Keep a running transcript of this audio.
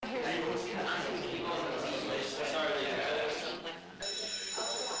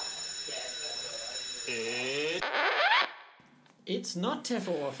It's not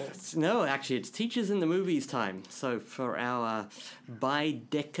Tefl Waffles. No, actually, it's Teachers in the Movies time. So for our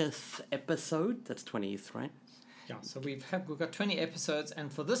bi-deceth episode, that's 20th, right? Yeah, so we've got 20 episodes,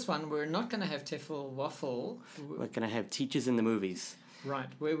 and for this one, we're not going to have Tefl Waffle. We're going to have Teachers in the Movies. Right,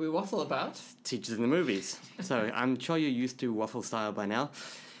 where we waffle about? Teachers in the Movies. So I'm sure you're used to waffle style by now.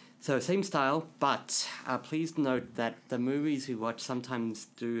 So same style, but please note that the movies we watch sometimes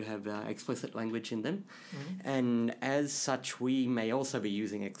do have explicit language in them. Mm-hmm. And as such, we may also be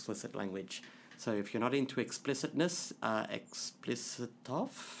using explicit language. So if you're not into explicitness, explicit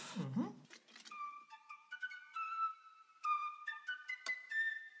off. Mm-hmm.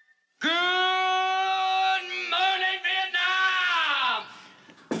 Good morning,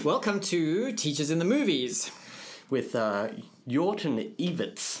 Vietnam! Welcome to Teachers in the Movies. With Jort and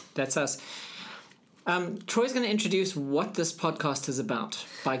Evitz. That's us. Troy's going to introduce what this podcast is about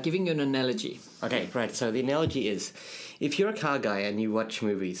by giving you an analogy. Okay, right. So the analogy is, if you're a car guy and you watch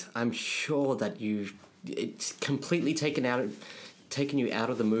movies, I'm sure that it's completely taken you out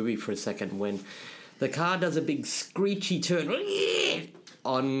of the movie for a second when the car does a big screechy turn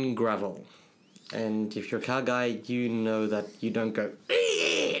on gravel. And if you're a car guy, you know that you don't go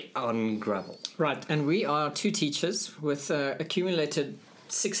on gravel. Right, and we are two teachers with accumulated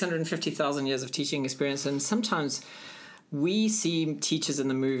 650,000 years of teaching experience, and sometimes we see teachers in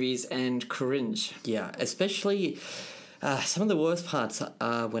the movies and cringe. Yeah, especially some of the worst parts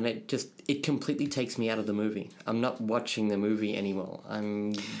are when it completely takes me out of the movie. I'm not watching the movie anymore.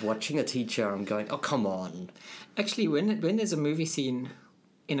 I'm watching a teacher. I'm going, oh, come on. Actually, when there's a movie scene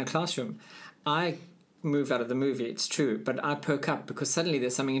in a classroom, I move out of the movie, it's true, but I perk up because suddenly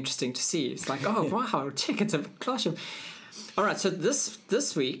there's something interesting to see. It's like, oh, wow, check, it's a classroom. All right, so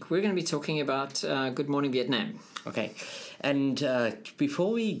this week we're going to be talking about Good Morning Vietnam. Okay, and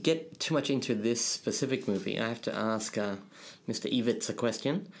before we get too much into this specific movie, I have to ask Mr. Evitz a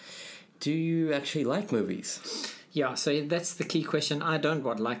question. Do you actually like movies? Yeah, so that's the key question. I don't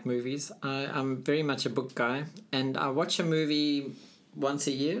like movies. I'm very much a book guy, and I watch a movie once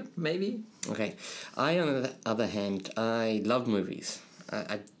a year, maybe. Okay. I, on the other hand, I love movies.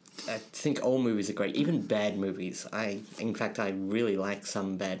 I think all movies are great, even bad movies. In fact, I really like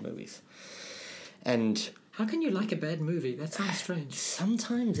some bad movies. And how can you like a bad movie? That sounds strange.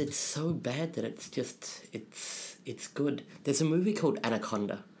 Sometimes it's so bad that it's good. There's a movie called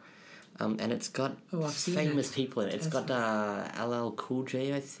Anaconda. And it's got famous people in it. It's got LL Cool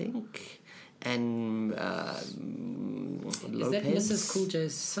J, I think. And Lopez. Is that Mrs. Cool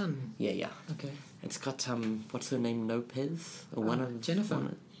J's son? Yeah. Okay. It's got what's her name? Lopez, or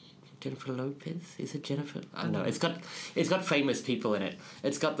Jennifer. Jennifer Lopez? Is it Jennifer? I don't know. It's got famous people in it.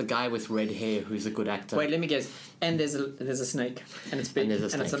 It's got the guy with red hair who's a good actor. Wait, let me guess. And there's a snake, and it's big, and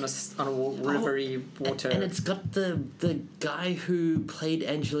it's on a rivery water. And it's got the guy who played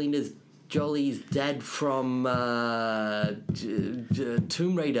Angelina Jolie's dad from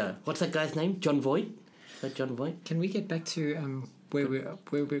Tomb Raider. What's that guy's name? Jon Voight? Is that Jon Voight? Can we get back to where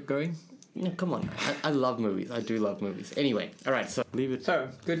we're going? No, come on. I love movies. I do love movies. Anyway, all right, so leave it. So,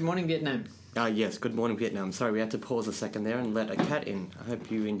 Good Morning Vietnam. Yes, Good Morning Vietnam. Sorry, we had to pause a second there and let a cat in. I hope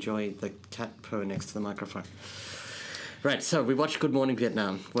you enjoy the cat purr next to the microphone. Right, so we watched Good Morning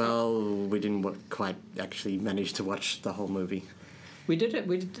Vietnam. Well, we didn't quite actually manage to watch the whole movie. We did it.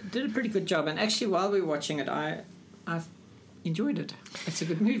 We did a pretty good job, and actually, while we were watching it, I've enjoyed it. It's a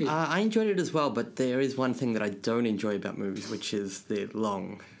good movie. I enjoyed it as well, but there is one thing that I don't enjoy about movies, which is they're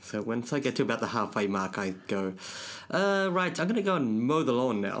long. So once I get to about the halfway mark, I go, right, I'm going to go and mow the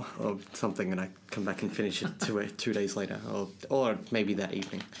lawn now, or something, and I come back and finish it 2 days later, or maybe that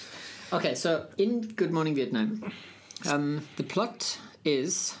evening. Okay, so in Good Morning Vietnam, the plot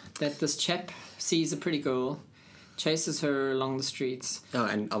is that this chap sees a pretty girl, chases her along the streets. Oh,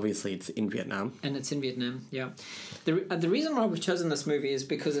 and obviously it's in Vietnam. And it's in Vietnam, yeah. The reason why we've chosen this movie is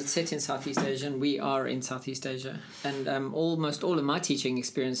because it's set in Southeast Asia, and we are in Southeast Asia. And almost all of my teaching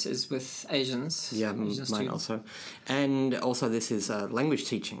experience is with Asians. Yeah, Asian mine students. also. And also this is language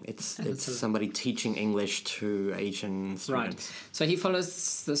teaching. It's somebody teaching English to Asian students. Right. So he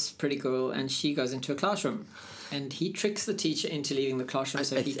follows this pretty girl, and she goes into a classroom. And he tricks the teacher into leaving the classroom.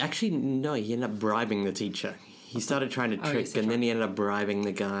 He ended up bribing the teacher. He started trying to trick, and then he ended up bribing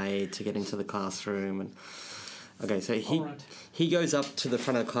the guy to get into the classroom. And so he goes up to the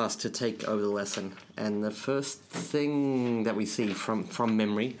front of the class to take over the lesson. And the first thing that we see from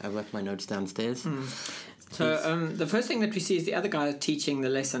memory, I've left my notes downstairs. So the first thing that we see is the other guy teaching the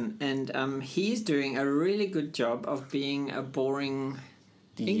lesson, and he's doing a really good job of being a boring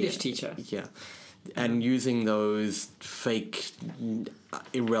English teacher. Yeah, and using those fake,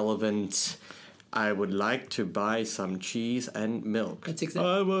 irrelevant I would like to buy some cheese and milk. That's exactly.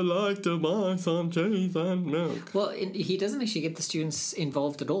 I would like to buy some cheese and milk. Well, he doesn't actually get the students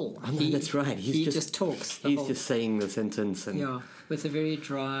involved at all. Oh, no, that's right. He just talks. He's just saying the sentence. And Yeah, with a very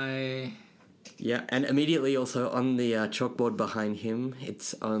dry... Yeah, and immediately also on the chalkboard behind him,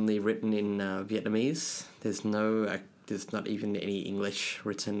 it's only written in Vietnamese. There's no... there's not even any English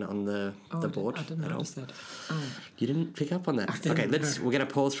written on the board I didn't at all. notice that. Oh. You didn't pick up on that? Okay, we're going to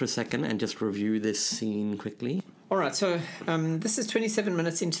pause for a second and just review this scene quickly. All right, so this is 27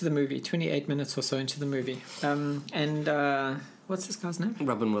 minutes into the movie, 28 minutes or so into the movie. What's this guy's name?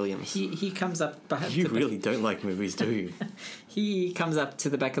 Robin Williams. He comes up... You really don't like movies, do you? He comes up to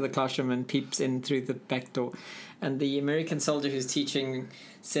the back of the classroom and peeps in through the back door. And the American soldier who's teaching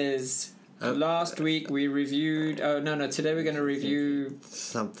says... Last week we reviewed... today we're going to review...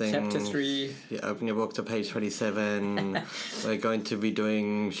 Something... Chapter 3. Yeah, open your book to page 27. We're going to be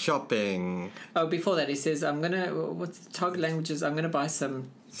doing shopping. Oh, before that he says, I'm going to... What's the target languages? I'm going to buy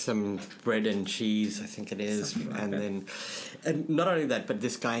some bread and cheese, I think it is. Like And not only that, but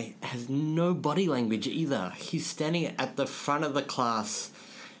this guy has no body language either. He's standing at the front of the class,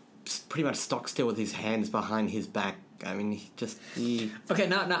 pretty much stock still with his hands behind his back. I mean, Okay,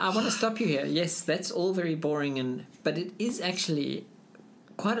 now I want to stop you here. Yes, that's all very boring, but it is actually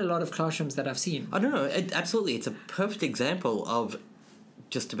quite a lot of classrooms that I've seen. I don't know. Absolutely, it's a perfect example of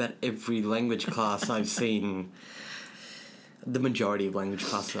just about every language class I've seen. The majority of language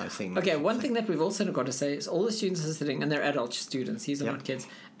classes I've seen. Okay, one thing that we've also got to say is all the students are sitting, and they're adult students, these are not kids,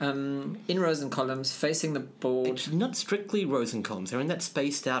 in rows and columns, facing the board. It's not strictly rows and columns. They're in that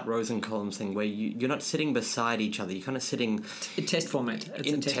spaced out rows and columns thing where you're not sitting beside each other. You're kind of sitting... In test format.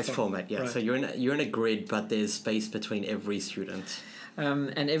 In test format, yeah. Right. So you're in a grid, but there's space between every student.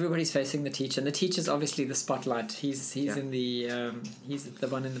 And everybody's facing the teacher, and the teacher's obviously the spotlight. He's in the he's the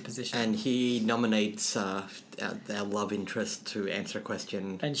one in the position, and he nominates our love interest to answer a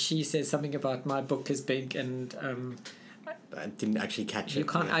question. And she says something about my book is big, and I didn't actually catch it. You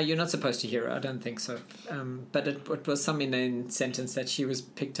can't. You're not supposed to hear it. I don't think so. But it was some inane sentence that she was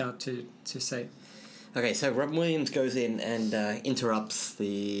picked out to say. Okay, so Robin Williams goes in and interrupts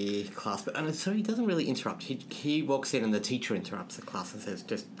the class, but so he doesn't really interrupt. He walks in and the teacher interrupts the class and says,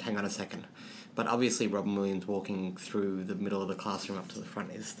 "Just hang on a second." But obviously, Robin Williams walking through the middle of the classroom up to the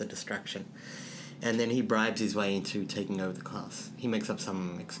front is the distraction, and then he bribes his way into taking over the class. He makes up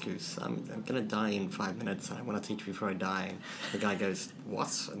some excuse. I'm going to die in 5 minutes, and I want to teach before I die. And the guy goes,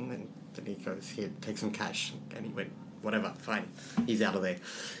 "What?" And then he goes, "Here, take some cash." And he went, "Whatever, fine." He's out of there.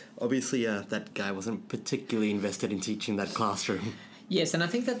 Obviously, that guy wasn't particularly invested in teaching that classroom. Yes, and I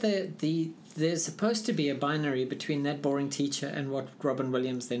think that there's supposed to be a binary between that boring teacher and what Robin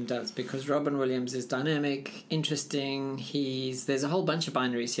Williams then does, because Robin Williams is dynamic, interesting. There's a whole bunch of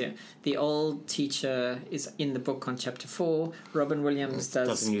binaries here. The old teacher is in the book on chapter 4. Robin Williams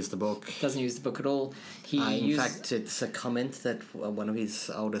doesn't use the book. Doesn't use the book at all. In fact, it's a comment that one of his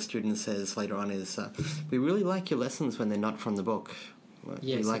older students says later on is, "We really like your lessons when they're not from the book.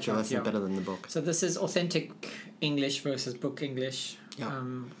 Yes, we like your lesson better than the book." So this is authentic English versus book English,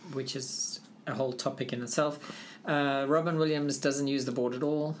 which is a whole topic in itself. Robin Williams doesn't use the board at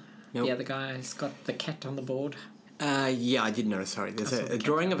all. Nope. The other guy's got the cat on the board. Yeah, I did notice, sorry. There's a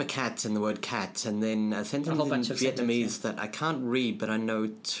drawing of a cat and the word cat, and then a sentence in Vietnamese that I can't read, but I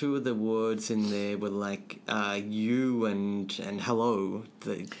know two of the words in there were like you and hello.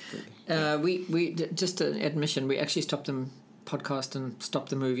 We just an admission, we actually stopped them podcast and stopped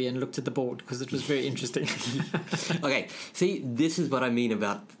the movie and looked at the board because it was very interesting. Okay, see, this is what I mean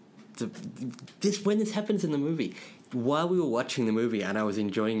about when this happens in the movie. While we were watching the movie and I was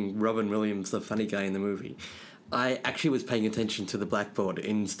enjoying Robin Williams, the funny guy in the movie, I actually was paying attention to the blackboard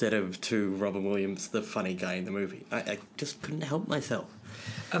instead of to Robin Williams, the funny guy in the movie. I just couldn't help myself.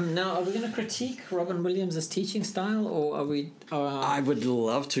 Now, are we going to critique Robin Williams' teaching style, or are we... I would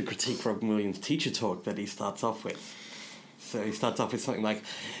love to critique Robin Williams' teacher talk that he starts off with. So he starts off with something like,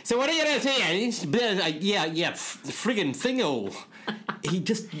 "So what are you going to say? Yeah, friggin' thingle." He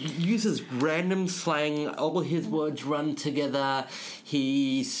just uses random slang. All his words run together.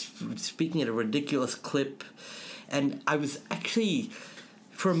 He's speaking at a ridiculous clip. And I was actually,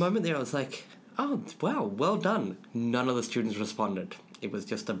 for a moment there, I was like, "Oh, wow, well done." None of the students responded. It was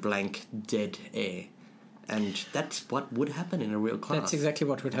just a blank, dead air. And that's what would happen in a real class. That's exactly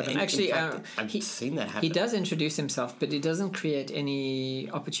what would happen. Actually, I've seen that happen. He does introduce himself, but he doesn't create any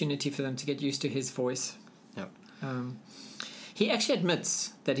opportunity for them to get used to his voice. No. He actually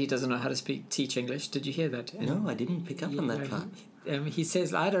admits that he doesn't know how to teach English. Did you hear that? No, I didn't pick up on that part. He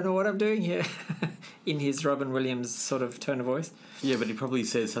says, "I don't know what I'm doing here," in his Robin Williams sort of tone of voice. Yeah, but he probably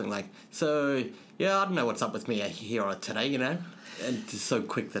says something like, "So yeah, I don't know what's up with me here today, you know? And just so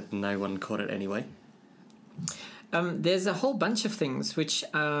quick that no one caught it anyway. There's a whole bunch of things which,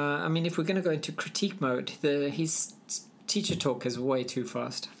 I mean, if we're going to go into critique mode, his teacher talk is way too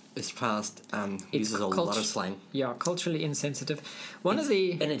fast. It's fast. Uses a lot of slang. Yeah, culturally insensitive. And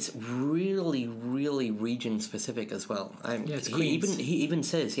it's really, really region specific as well. It's Queens. He even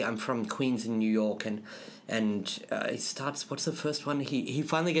says, "Yeah, I'm from Queens in New York," and he starts. What's the first one? He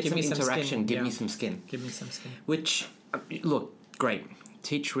finally gets some interaction. Give me some skin. Give me some skin. Which, look, great.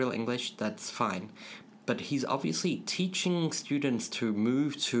 Teach real English. That's fine. But he's obviously teaching students to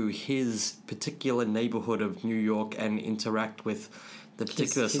move to his particular neighborhood of New York and interact with the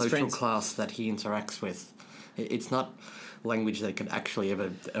particular his social friends. class that he interacts with. It's not language they could actually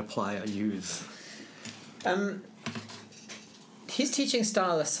ever apply or use. His teaching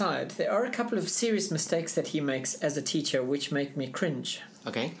style aside, there are a couple of serious mistakes that he makes as a teacher which make me cringe.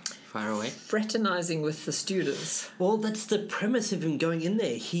 Okay, fire away. Fraternizing with the students. Well, that's the premise of him going in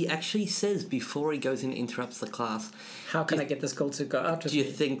there. He actually says before he goes in and interrupts the class, how can I get this girl to go out with do you me?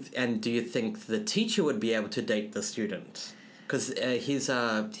 do you think the teacher would be able to date the student? Because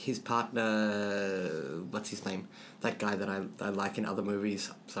his partner, what's his name? That guy that I like in other movies.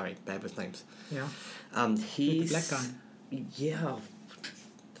 Sorry, bad with names. Yeah. He's the black guy. Yeah,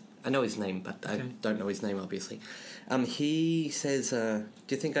 I know his name, but I don't know his name obviously. He says, "Do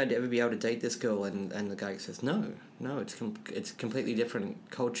you think I'd ever be able to date this girl?" And the guy says, "No, it's completely different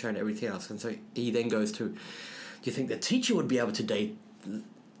culture and everything else." And so he then goes to, "Do you think the teacher would be able to date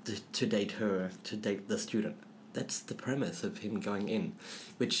the student?" That's the premise of him going in,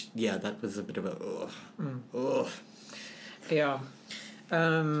 which that was a bit of a Yeah.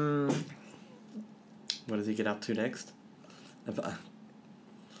 What does he get up to next?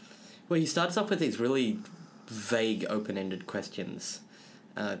 Well, he starts off with these really vague, open-ended questions.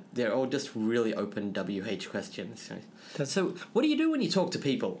 They're all just really open WH questions. So, what do you do when you talk to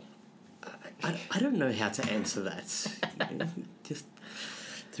people? I don't know how to answer that. Just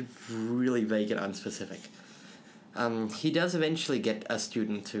really vague and unspecific. He does eventually get a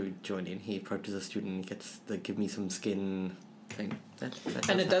student to join in. He approaches a student and gets the "give me some skin" thing.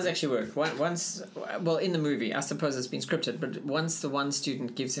 And it does actually work. Once, well, in the movie, I suppose it's been scripted, but once the one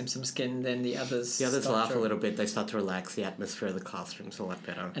student gives him some skin, then the others laugh a little bit. They start to relax. The atmosphere of the classroom's a lot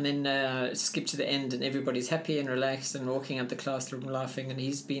better. And then skip to the end, and everybody's happy and relaxed and walking out the classroom laughing, and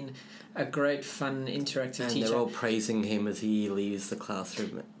he's been a great, fun, interactive teacher. And they're all praising him as he leaves the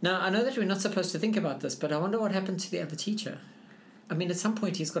classroom. Now, I know that we're not supposed to think about this, but I wonder what happened to the other teacher. I mean, at some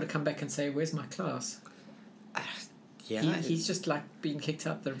point he's got to come back and say, "Where's my class?" Yeah, he's just like being kicked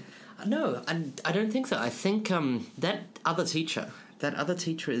out the... No, I don't think so. I think that other teacher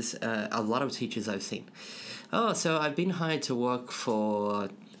is a lot of teachers I've seen. Oh, so I've been hired to work for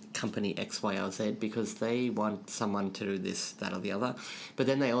company X, Y, or Z because they want someone to do this, that, or the other. But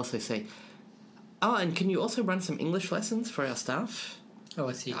then they also say, "Oh, and can you also run some English lessons for our staff?" Oh,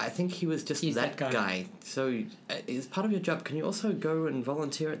 I see. I think he was just that guy. So as part of your job, can you also go and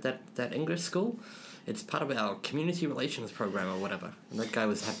volunteer at that English school? It's part of our community relations program or whatever. And that guy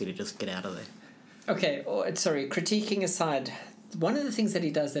was happy to just get out of there. Okay, sorry, critiquing aside, one of the things that he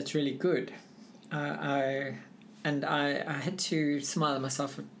does that's really good, I had to smile at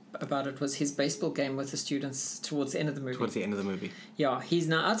myself about it, was his baseball game with the students towards the end of the movie. Towards the end of the movie. Yeah, he's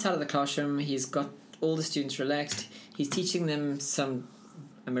now outside of the classroom, he's got all the students relaxed, he's teaching them some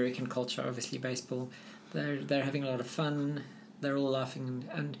American culture, obviously baseball. They're having a lot of fun, they're all laughing,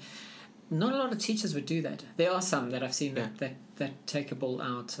 and not a lot of teachers would do that. There are some that I've seen that take a ball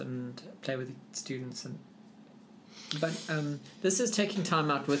out and play with the students, but this is taking time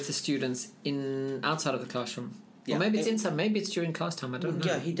out with the students outside of the classroom. Yeah. Or maybe it's inside. Maybe it's during class time. I don't know.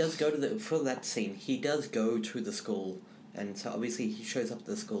 Yeah, he does go to for that scene. He does go to the school, and so obviously he shows up at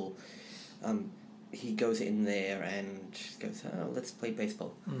the school. He goes in there and goes, "Oh, let's play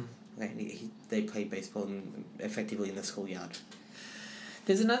baseball." And they play baseball effectively in the schoolyard.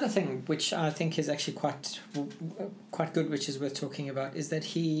 There's another thing which I think is actually quite good, which is worth talking about, is that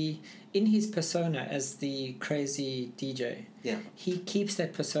he, in his persona as the crazy DJ, he keeps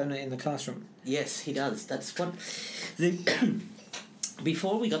that persona in the classroom. Yes, he does. That's what...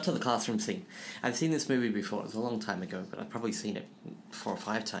 Before we got to the classroom scene, I've seen this movie before. It was a long time ago, but I've probably seen it 4 or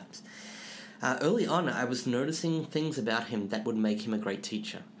 5 times. Early on, I was noticing things about him that would make him a great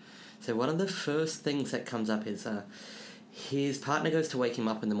teacher. So one of the first things that comes up is... his partner goes to wake him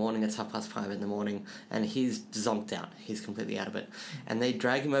up in the morning. It's 5:30 in the morning, and he's zonked out. He's completely out of it. And they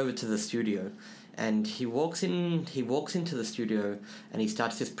drag him over to the studio, and he walks into the studio, and he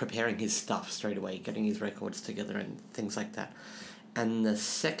starts just preparing his stuff straight away, getting his records together and things like that. And the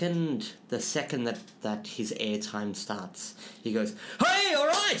second that his airtime starts, he goes, "Hey, all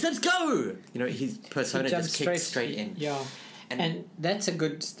right, let's go!" You know, his persona just kicks straight in. Yeah, and that's a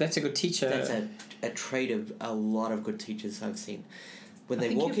good teacher. That's a trait of a lot of good teachers I've seen. When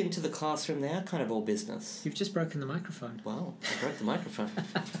they walk into the classroom, they are kind of all business. You've just broken the microphone. Wow, I broke the microphone.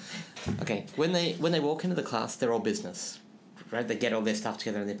 Okay, when they walk into the class, they're all business. Right, they get all their stuff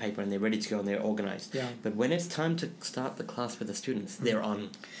together on their paper and they're ready to go and they're organised. Yeah. But when it's time to start the class with the students, they're on.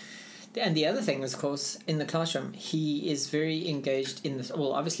 And the other thing is, of course, in the classroom, he is very engaged in this.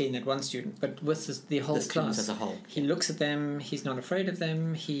 Well, obviously in that one student, but with the whole The students class as a whole. He looks at them. He's not afraid of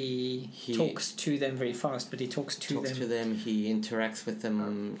them. He talks to them very fast, but he talks to them. He interacts with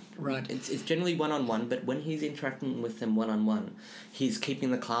them. Right. It's generally one-on-one, but when he's interacting with them one-on-one, he's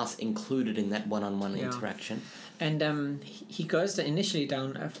keeping the class included in that one-on-one interaction. And he goes initially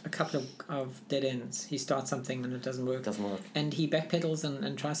down a couple of dead ends. He starts something and it doesn't work. And he backpedals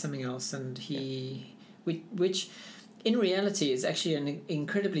and tries something else. And which in reality is actually an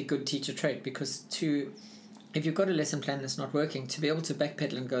incredibly good teacher trait, because if you've got a lesson plan that's not working, to be able to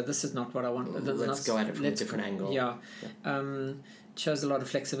backpedal and go, this is not what I want. Let's go at it from a different angle. Yeah. Shows a lot of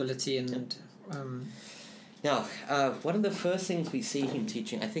flexibility and... Now, one of the first things we see him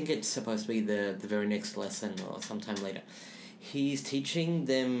teaching, I think it's supposed to be the very next lesson or sometime later, he's teaching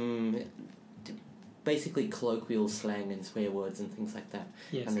them basically colloquial slang and swear words and things like that.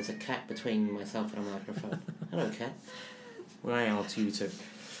 Yes. And there's a cat between myself and a microphone. Hello, cat. Well, to you too.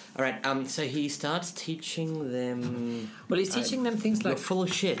 All right, so he starts teaching them... Well, he's teaching them things like... You're full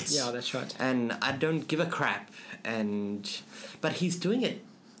of shit. Yeah, that's right. And I don't give a crap. But he's doing it...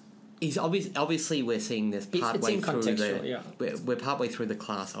 He's obviously we're seeing this partway through we're partway through the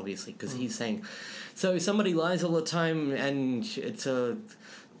class, obviously, because he's saying, so somebody lies all the time and it's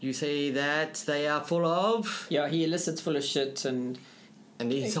you say that they are full of... Yeah, he elicits full of shit and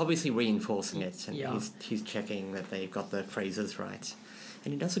he's obviously reinforcing it, and he's checking that they've got the phrases right.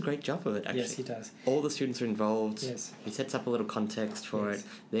 And he does a great job of it, actually. Yes, he does. All the students are involved. Yes. He sets up a little context for it.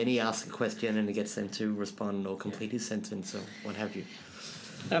 Then he asks a question and he gets them to respond or complete his sentence or what have you.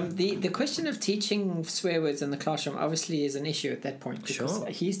 The question of teaching swear words in the classroom obviously is an issue at that point, because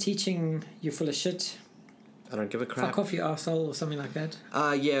he's teaching "you're full of shit," I don't give a crap, "fuck off, you arsehole," or something like that.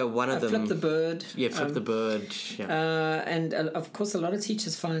 Yeah, one of them. "Flip the bird." Yeah, flip the bird. Yeah. And of course, a lot of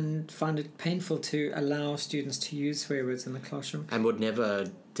teachers find it painful to allow students to use swear words in the classroom, and would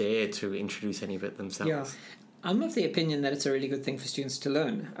never dare to introduce any of it themselves. Yeah. I'm of the opinion that it's a really good thing for students to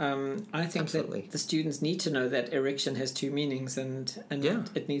learn. I think that the students need to know that erection has two meanings, and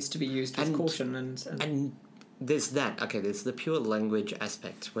it needs to be used with caution. And there's that. Okay, there's the pure language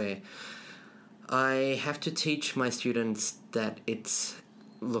aspect where I have to teach my students that it's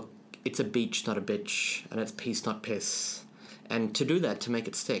a beach, not a bitch, and it's peace, not piss. And to do that, to make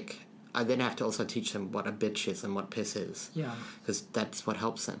it stick, I then have to also teach them what a bitch is and what piss is. Yeah. Because that's what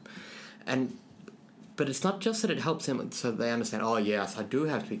helps them. But it's not just that it helps them so they understand, oh, yes, I do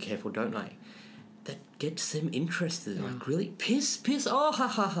have to be careful, don't I? That gets them interested. Yeah. Like, really? Piss, oh, ha,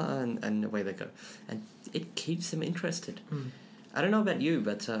 ha, ha. And away they go. And it keeps them interested. I don't know about you,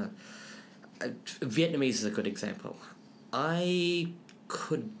 but Vietnamese is a good example. I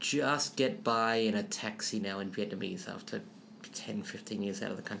could just get by in a taxi now in Vietnamese after 10, 15 years out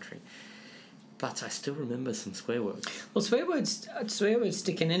of the country. But I still remember some swear words. Well, swear words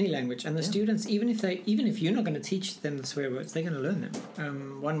stick in any language, and the students, even if you're not going to teach them the swear words, they're going to learn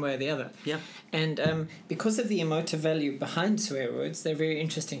them one way or the other. Yeah. And because of the emotive value behind swear words, they're very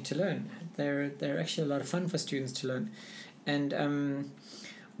interesting to learn. They're actually a lot of fun for students to learn, and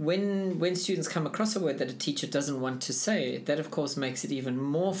when students come across a word that a teacher doesn't want to say, that of course makes it even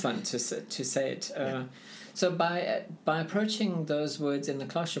more fun to say it. So by approaching those words in the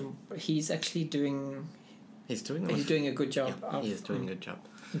classroom, he's actually doing a good job. Yeah, he is doing a good job.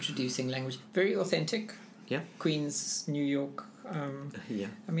 Introducing language. Very authentic. Yeah. Queens, New York.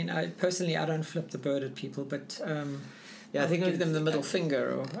 I mean, I don't flip the bird at people, but I think give them the middle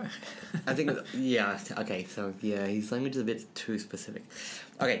finger. Or I think, okay, so his language is a bit too specific.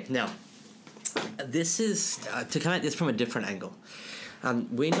 Okay, now, this is, to come at this from a different angle.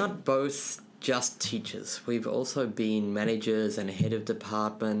 We're not both just teachers. We've also been managers and head of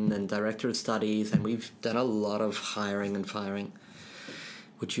department and director of studies, and we've done a lot of hiring and firing.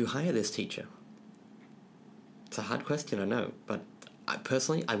 Would you hire this teacher? It's a hard question, I know, but I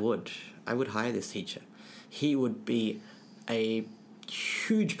would. I would hire this teacher. He would be a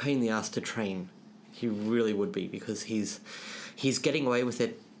huge pain in the ass to train. He really would be, because he's getting away with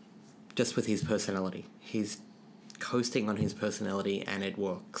it just with his personality. He's coasting on his personality and it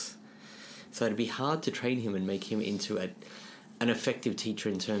works. So it'd be hard to train him and make him into an effective teacher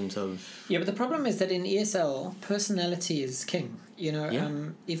in terms of... Yeah, but the problem is that in ESL, personality is king. Yeah.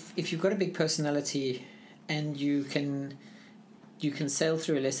 If you've got a big personality and you can sail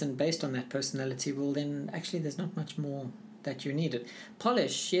through a lesson based on that personality, well, then actually there's not much more that you needed.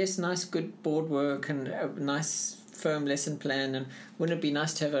 Polish, yes, nice, good board work and a nice firm lesson plan, and wouldn't it be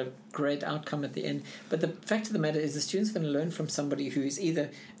nice to have a great outcome at the end? But the fact of the matter is the student's going to learn from somebody who is either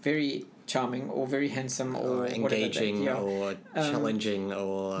very charming or very handsome or engaging or challenging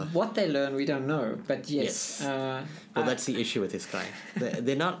or... What they learn, we don't know, but yes. Well, that's the issue with this guy.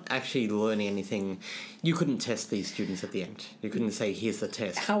 They're not actually learning anything. You couldn't test these students at the end. You couldn't say, here's the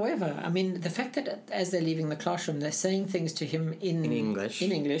test. However, I mean, the fact that as they're leaving the classroom, they're saying things to him in English,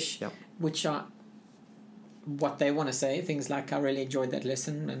 yep. which are what they want to say. Things like, I really enjoyed that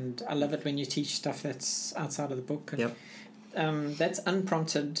lesson, and I love it when you teach stuff that's outside of the book. And, yep. That's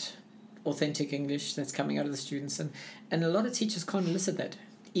unprompted, authentic English that's coming out of the students. And a lot of teachers can't elicit that,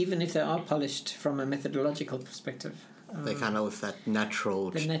 even if they are polished from a methodological perspective. They can't know with that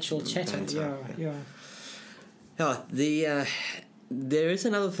natural... The natural chatter, yeah. Oh, there is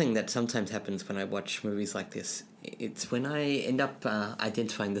another thing that sometimes happens when I watch movies like this. It's when I end up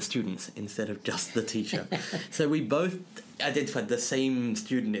identifying the students instead of just the teacher. So we both identified the same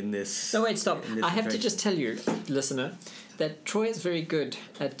student in this. No, wait, stop. I have to just tell you, listener, that Troy is very good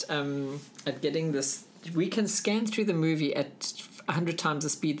at getting this. We can scan through the movie at 100 times the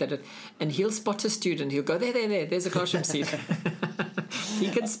speed that it, and he'll spot a student. He'll go, there's a classroom seat. He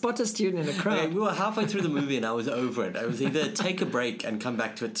can spot a student in a crowd. Okay, we were halfway through the movie and I was over it. I was either take a break and come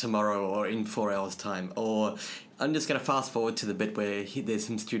back to it tomorrow or in 4 hours' time, or I'm just going to fast forward to the bit where there's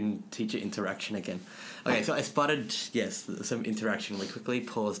some student-teacher interaction again. Okay, so I spotted, yes, some interaction. We quickly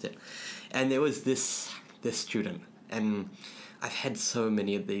paused it. And there was this student. And I've had so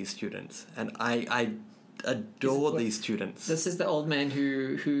many of these students. And I adore these students. This is the old man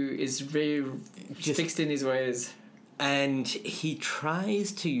who is very fixed in his ways. And he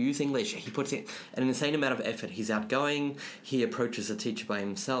tries to use English. He puts in an insane amount of effort. He's outgoing. He approaches a teacher by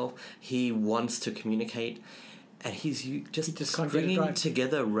himself. He wants to communicate. And he's just stringing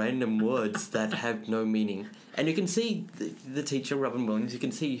together random words that have no meaning. And you can see the teacher, Robin Williams, you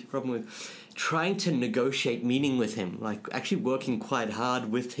can see Robin Williams trying to negotiate meaning with him, like actually working quite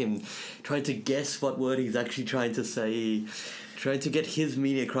hard with him, trying to guess what word he's actually trying to say, trying to get his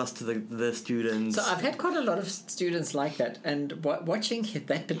meaning across to the students. So I've had quite a lot of students like that, and watching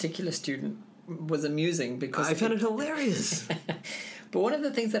that particular student was amusing because I found it hilarious. But one of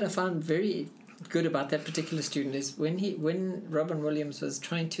the things that I found very good about that particular student is when Robin Williams was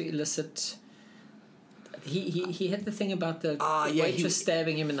trying to elicit. He had the thing about the waitress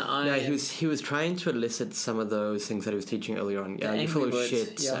stabbing him in the eye. Yeah, he was trying to elicit some of those things that he was teaching earlier on. Yeah, you're full of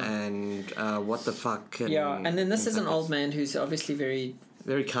shit and what the fuck. And, and then this is an old man who's obviously very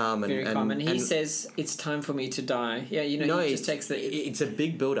calm. And he says, it's time for me to die. Yeah, he just takes the... It's a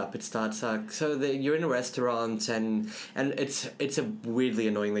big build-up. It starts... you're in a restaurant and it's a weirdly,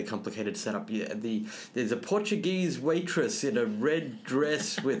 annoyingly complicated setup. There's a Portuguese waitress in a red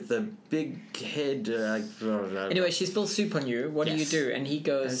dress with a big head. Anyway, she spills soup on you. What do you do? And he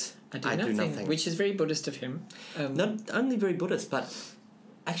goes, I do nothing. Which is very Buddhist of him. Not only very Buddhist, but...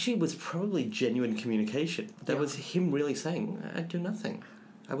 actually was probably genuine communication. That was him really saying, I do nothing.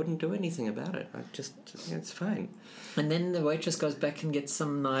 I wouldn't do anything about it. It's fine. And then the waitress goes back and gets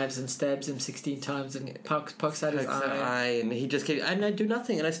some knives and stabs him 16 times and pokes out his eye. And he just keeps, and I do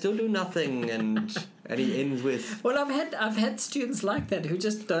nothing, and I still do nothing, and he ends with... Well, I've had students like that who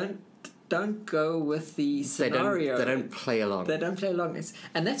just don't go with the scenario. They don't play along.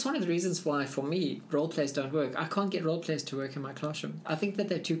 And that's one of the reasons why, for me, role plays don't work. I can't get role plays to work in my classroom. I think that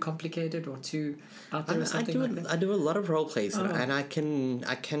they're too complicated or too out there or something I do a lot of role plays, and I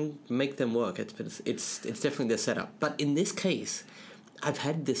can make them work. It's definitely the setup. But in this case, I've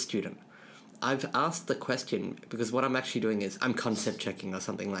had this student. I've asked the question because what I'm actually doing is I'm concept checking or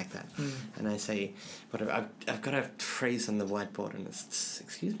something like that, and I say, "Whatever, I've got a phrase on the whiteboard, and it's,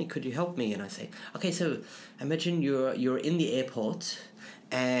 excuse me, could you help me?" And I say, "Okay, so imagine you're in the airport,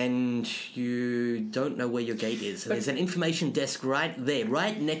 and you don't know where your gate is, and there's an information desk right there,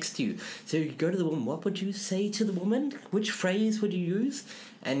 right next to you. So you go to the woman. What would you say to the woman? Which phrase would you use?"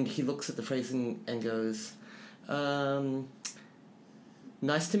 And he looks at the phrase and goes,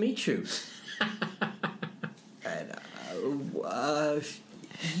 "Nice to meet you."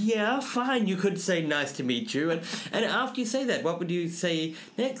 Yeah, fine, you could say nice to meet you, and after you say that, what would you say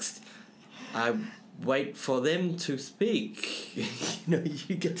next? I wait for them to speak.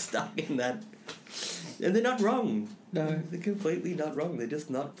 You get stuck in that, and they're not wrong. No, they're completely not wrong. They're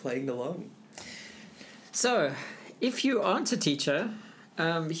just not playing along. So, if you aren't a teacher,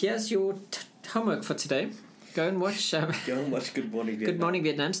 here's your homework for today. Go and watch. Go and watch Good Morning Vietnam. Good Morning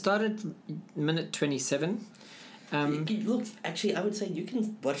Vietnam. Started minute 27. Look, actually, I would say you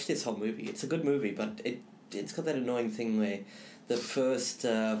can watch this whole movie. It's a good movie, but it's got that annoying thing where the first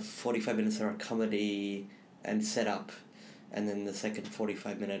 45 minutes are a comedy and setup, and then the second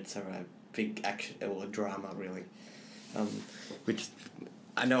 45 minutes are a big action or drama, really. Which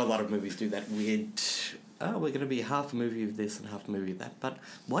I know a lot of movies do that weird. Oh, we're going to be half a movie of this and half a movie of that. But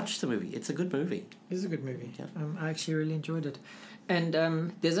watch the movie. It's a good movie. It is a good movie. Yeah. I actually really enjoyed it. And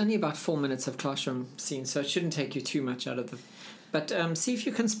there's only about 4 minutes of classroom scenes, so it shouldn't take you too much out of the... But see if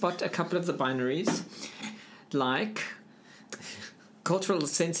you can spot a couple of the binaries, like cultural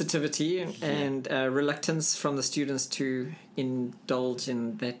sensitivity and reluctance from the students to indulge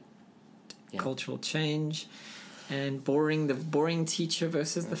in that cultural change. And the boring teacher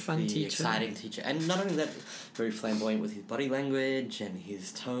versus the fun teacher. Exciting teacher. And not only that, very flamboyant with his body language and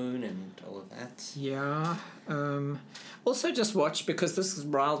his tone and all of that. Yeah. Also just watch, because this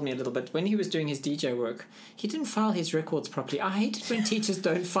riled me a little bit. When he was doing his DJ work, he didn't file his records properly. I hate it when teachers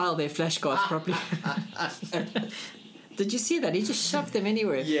don't file their flashcards properly. Did you see that? He just shoved them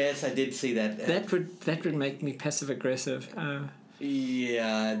anywhere. Yes, I did see that. That would make me passive aggressive.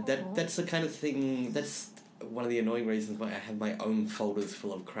 Yeah, that's the kind of thing. That's one of the annoying reasons why I have my own folders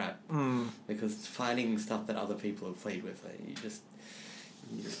full of crap. Because finding stuff that other people have played with, you just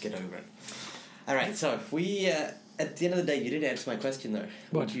get over it. All right, so we at the end of the day, you didn't answer my question though.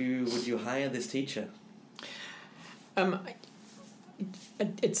 What? Would you hire this teacher?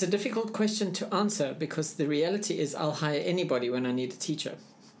 It's a difficult question to answer, because the reality is I'll hire anybody when I need a teacher.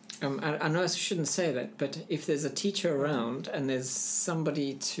 I know I shouldn't say that, but if there's a teacher around and there's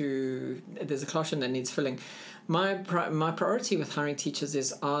a classroom that needs filling, my priority with hiring teachers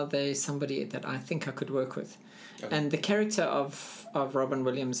is, are they somebody that I think I could work with? Okay. And the character of Robin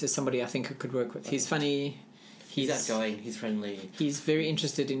Williams is somebody I think I could work with. Okay. He's funny. He's outgoing. He's friendly. He's very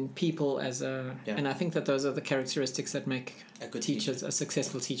interested in people and I think that those are the characteristics that make a good teacher a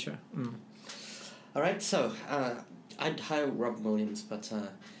successful teacher. All right, so I'd hire Robin Williams, but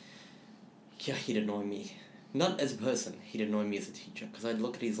yeah, he'd annoy me. Not as a person, he'd annoy me as a teacher, because I'd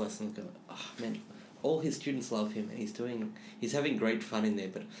look at his lessons and go, oh man, all his students love him and he's having great fun in there,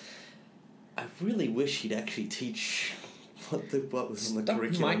 but I really wish he'd actually teach what was on the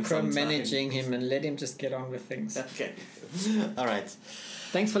curriculum. Stop micromanaging him and let him just get on with things. Okay. All right.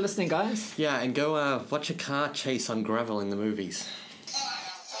 Thanks for listening, guys. Yeah, and go watch a car chase on gravel in the movies. All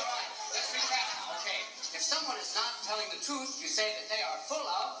right, let's recap. Okay, if someone is not telling the truth, you say that they are full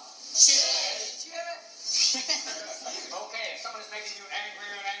of shit. Okay, if someone is making you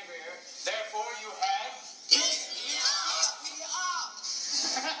angrier and angrier, therefore you have pissed me off.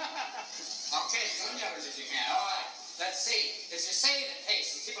 Okay, as many others as you can. All right, let's see. If you say that, hey,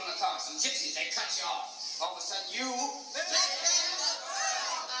 some people in the car, some gypsies, they cut you off. All of a sudden you...